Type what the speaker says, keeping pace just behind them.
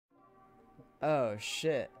Oh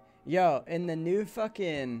shit. Yo, in the new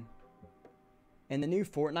Fortnite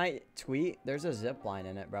tweet, there's a zip line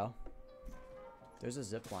in it, bro. There's a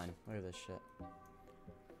zip line. Look at this shit.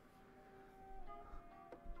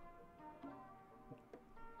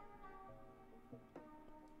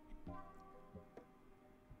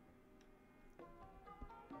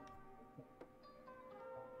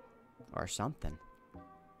 Or something.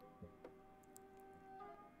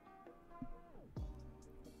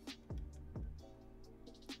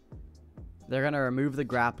 They're gonna remove the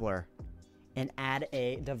grappler and add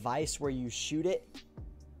a device where you shoot it.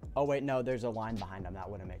 Oh wait, no, there's a line behind them. That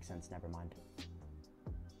wouldn't make sense. Never mind.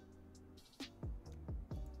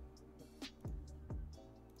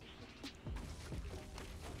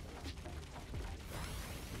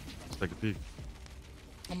 Let's take a peek.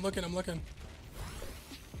 I'm looking.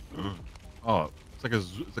 Oh, it's like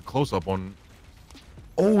it's a close up on.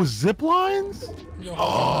 Oh, zip lines. Yo,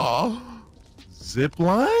 oh, zip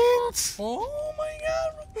lines. oh my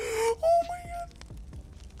god! Oh my god!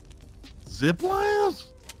 Zip lines.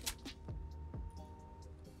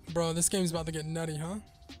 Bro, this game's about to get nutty, huh?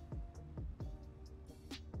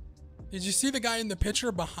 Did you see the guy in the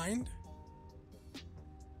picture behind?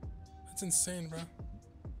 That's insane, bro.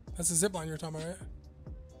 That's the zipline you were talking about, right?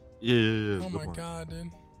 Yeah. Oh my god,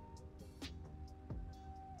 dude.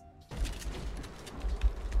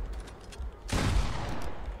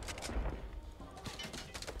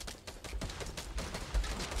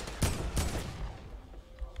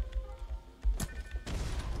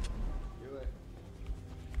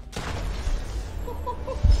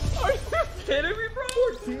 Are you kidding me, bro?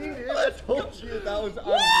 14, dude. I told you that was unreal.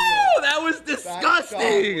 Woo! That was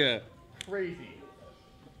disgusting. That crazy.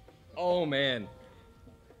 Oh man,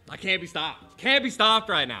 I can't be stopped. Can't be stopped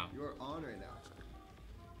right now. You're on right now.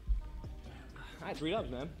 I had 3 dubs,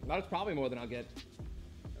 man. That's probably more than I'll get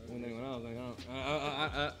with anyone else. Like,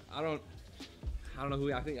 I don't know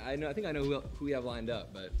who. I think I know who we have lined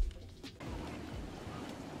up, but.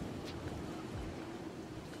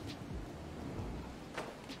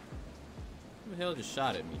 Who the hell just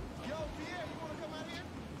shot at me? Yo, Pierre, you wanna come out here?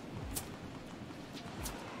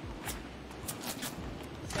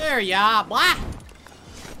 There y'all, boy.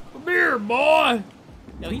 Come here, boy.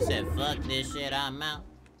 Yo, he said, fuck this shit, I'm out.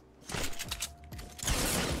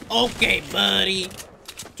 Okay, buddy.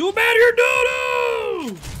 Too bad you're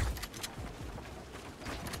doo-doo.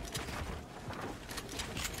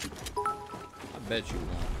 I bet you won't.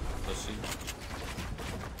 Let's see.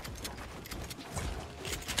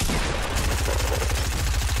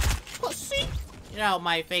 Pussy. Get out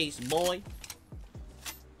my face, boy.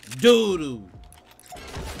 Doo-doo.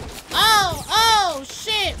 Oh,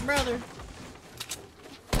 shit, brother.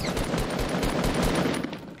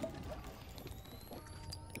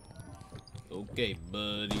 Okay,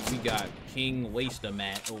 buddy. We got King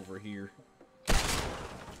Waste-A-Mat over here.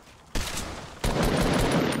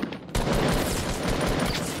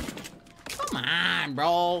 Come on,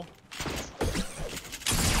 bro.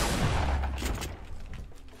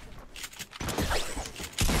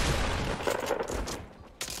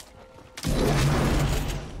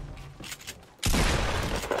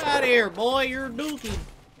 Get out of here, boy. You're a dookie.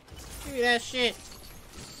 Give me that shit.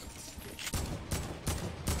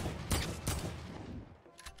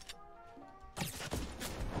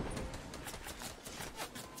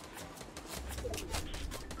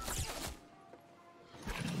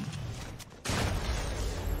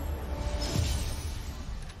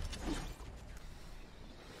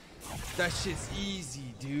 That shit's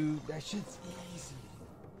easy, dude. That shit's easy.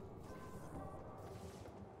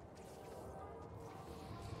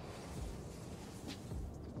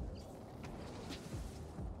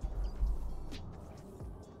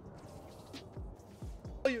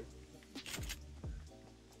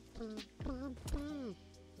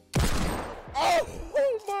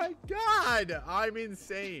 Oh my god! I'm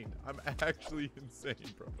insane. I'm actually insane,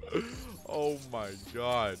 bro. Oh my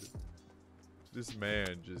god. This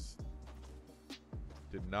man just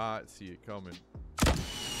did not see it coming.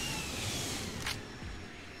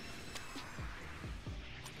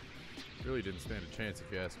 Really didn't stand a chance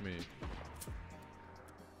if you ask me.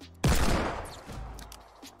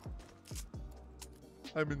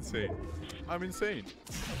 I'm insane. I'm insane.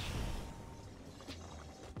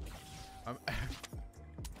 I'm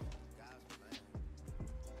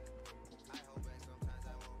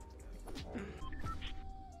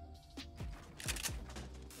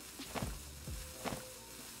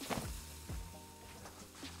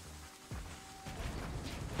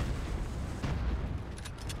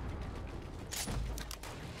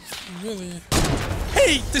You really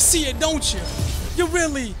hate to see it, don't you? You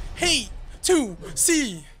really hate to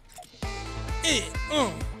see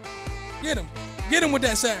Get him. Get him with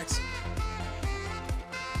that sax.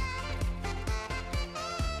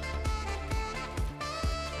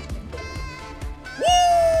 Woo!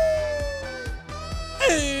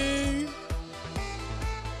 Hey!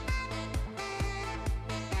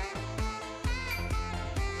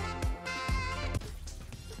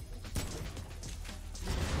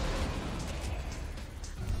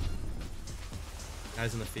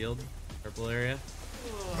 Guys in the field, purple area.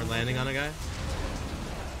 We're landing on a guy.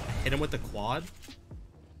 Hit him with the quad.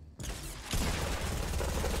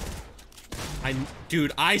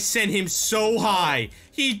 Dude, I sent him so high.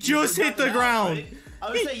 He just hit the ground.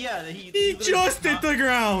 I would say, yeah. He just hit the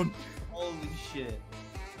ground. Holy shit.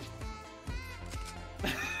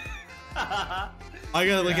 I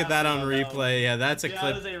gotta look at that on replay. Yeah, that's a clip.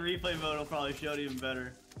 I would say replay mode will probably show it even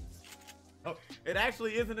better. Oh, it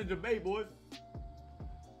actually isn't a debate, boys.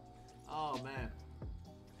 Oh man,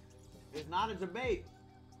 it's not a debate.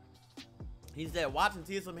 He said watching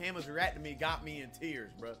TSM Hammers react to me got me in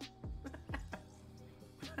tears, bro.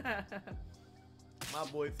 My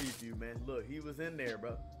boy tfue, man. Look, he was in there,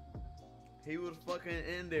 bro. He was fucking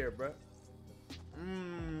in there, bro.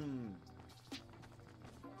 I'm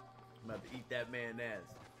about to eat that man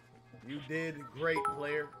ass. You did great,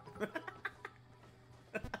 player.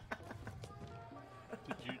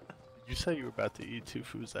 Did you say you were about to eat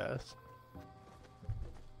tfue's ass?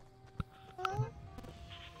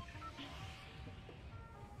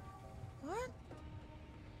 What?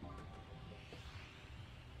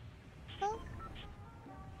 Oh.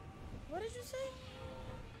 What did you say?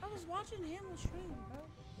 I was watching him on stream, bro.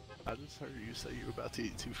 I just heard you say you were about to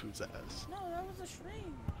eat tfue's ass. No, that was a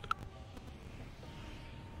stream.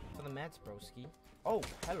 For the meds, broski. Oh,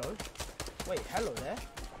 hello. Wait, hello there.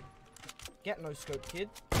 Get no scope, kid.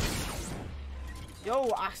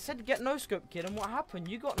 Yo, I said get no scope, kid, and what happened?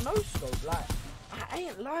 You got no scope. Like, I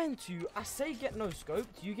ain't lying to you. I say get no scope,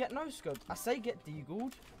 you get no scope. I say get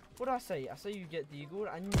deagled. What do I say? I say you get deagled,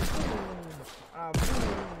 and you boom, and boom,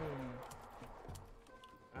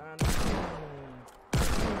 and boom,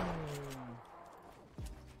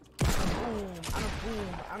 and a boom,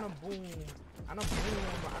 and a boom, and a boom, and a boom,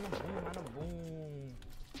 and a boom, and a boom.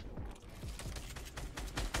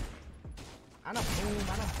 And a boom,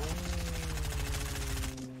 and a boom.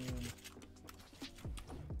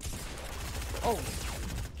 Oh!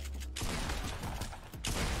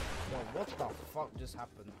 Yo, what the fuck just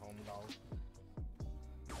happened, home dog?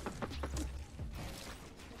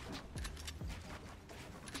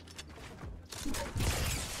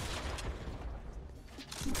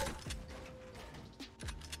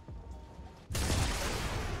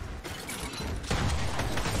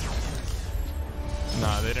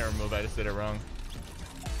 Nah, they didn't remove it, I just did it wrong.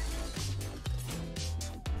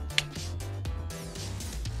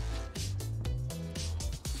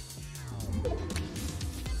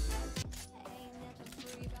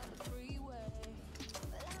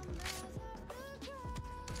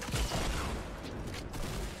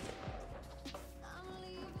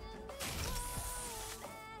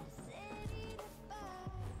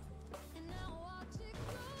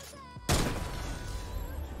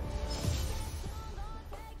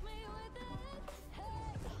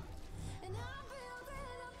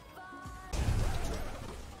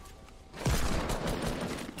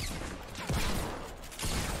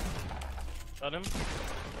 Got him.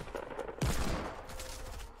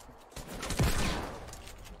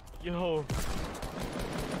 Yo.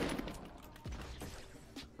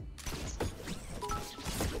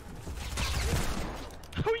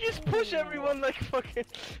 Oh, you just push everyone like fucking.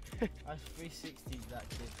 I 360 that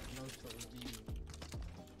kid. No sort of view.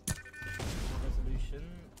 Resolution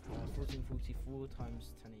 1444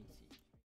 times 1080.